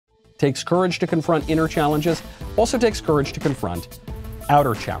Takes courage to confront inner challenges, also takes courage to confront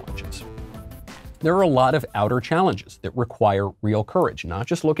outer challenges. There are a lot of outer challenges that require real courage, not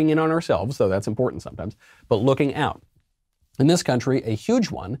just looking in on ourselves, though that's important sometimes, but looking out. In this country, a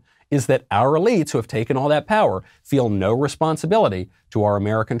huge one is that our elites who have taken all that power feel no responsibility to our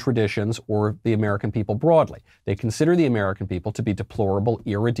American traditions or the American people broadly. They consider the American people to be deplorable,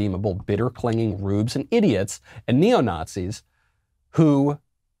 irredeemable, bitter-clinging rubes and idiots and neo-Nazis who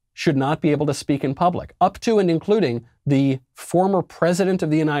should not be able to speak in public, up to and including the former President of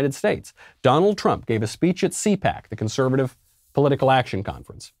the United States. Donald Trump gave a speech at CPAC, the Conservative Political Action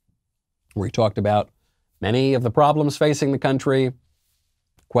Conference, where he talked about many of the problems facing the country,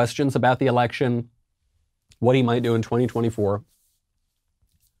 questions about the election, what he might do in 2024.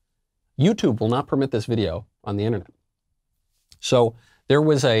 YouTube will not permit this video on the internet. So there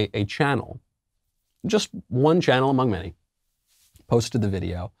was a channel, just one channel among many, posted the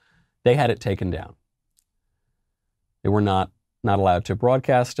video. They had it taken down. They were not allowed to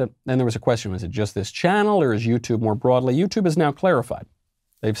broadcast it. Then there was a question, was it just this channel or is YouTube more broadly? YouTube has now clarified.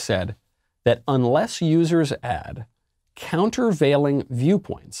 They've said that unless users add countervailing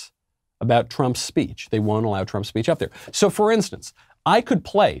viewpoints about Trump's speech, they won't allow Trump's speech up there. So for instance, I could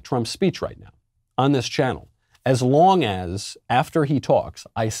play Trump's speech right now on this channel as long as after he talks,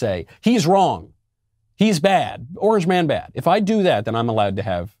 I say, he's wrong, he's bad, Orange Man bad. If I do that, then I'm allowed to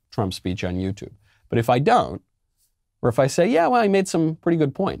have Trump's speech on YouTube. But if I don't, or if I say, yeah, well, I made some pretty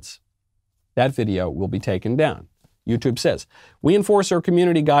good points, that video will be taken down. YouTube says, we enforce our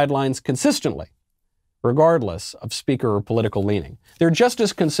community guidelines consistently, regardless of speaker or political leaning. They're just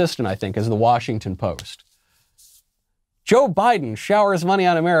as consistent, I think, as the Washington Post. Joe Biden showers money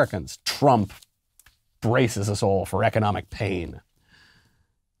on Americans. Trump braces us all for economic pain.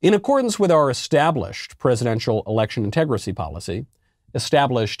 In accordance with our established presidential election integrity policy,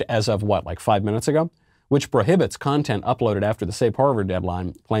 established as of what, like 5 minutes ago, which prohibits content uploaded after the safe harbor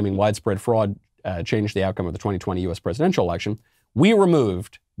deadline claiming widespread fraud changed the outcome of the 2020 U.S. presidential election, we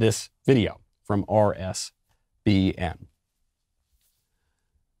removed this video from RSBN.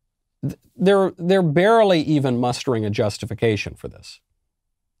 They're barely even mustering a justification for this.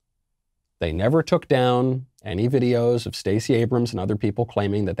 They never took down any videos of Stacey Abrams and other people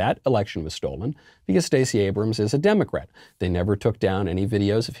claiming that that election was stolen because Stacey Abrams is a Democrat. They never took down any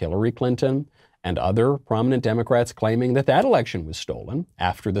videos of Hillary Clinton and other prominent Democrats claiming that that election was stolen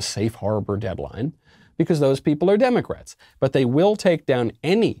after the safe harbor deadline because those people are Democrats. But they will take down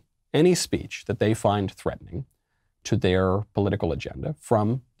any speech that they find threatening to their political agenda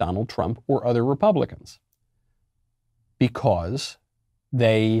from Donald Trump or other Republicans because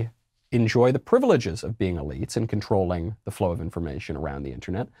they enjoy the privileges of being elites and controlling the flow of information around the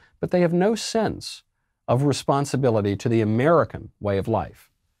internet, but they have no sense of responsibility to the American way of life.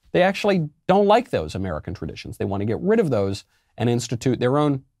 They actually don't like those American traditions. They want to get rid of those and institute their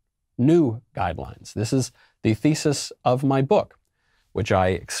own new guidelines. This is the thesis of my book, which I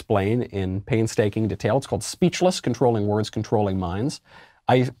explain in painstaking detail. It's called Speechless: Controlling Words, Controlling Minds.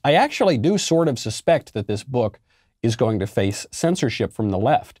 I actually do sort of suspect that this book is going to face censorship from the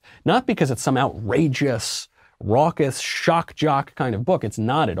left. Not because it's some outrageous, raucous, shock jock kind of book. It's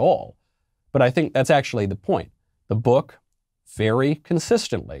not at all. But I think that's actually the point. The book very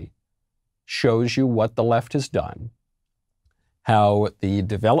consistently shows you what the left has done, how the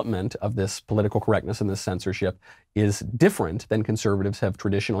development of this political correctness and this censorship is different than conservatives have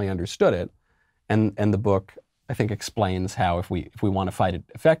traditionally understood it. And the book, I think, explains how if we want to fight it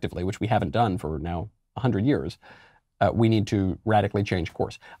effectively, which we haven't done for now 100 years, we need to radically change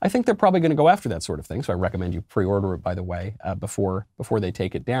course. I think they're probably going to go after that sort of thing, so I recommend you pre-order it, by the way, before they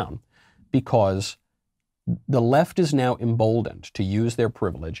take it down, because the left is now emboldened to use their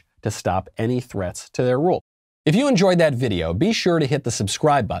privilege to stop any threats to their rule. If you enjoyed that video, be sure to hit the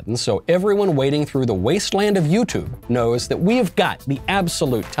subscribe button so everyone wading through the wasteland of YouTube knows that we have got the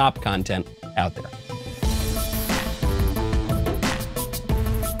absolute top content out there.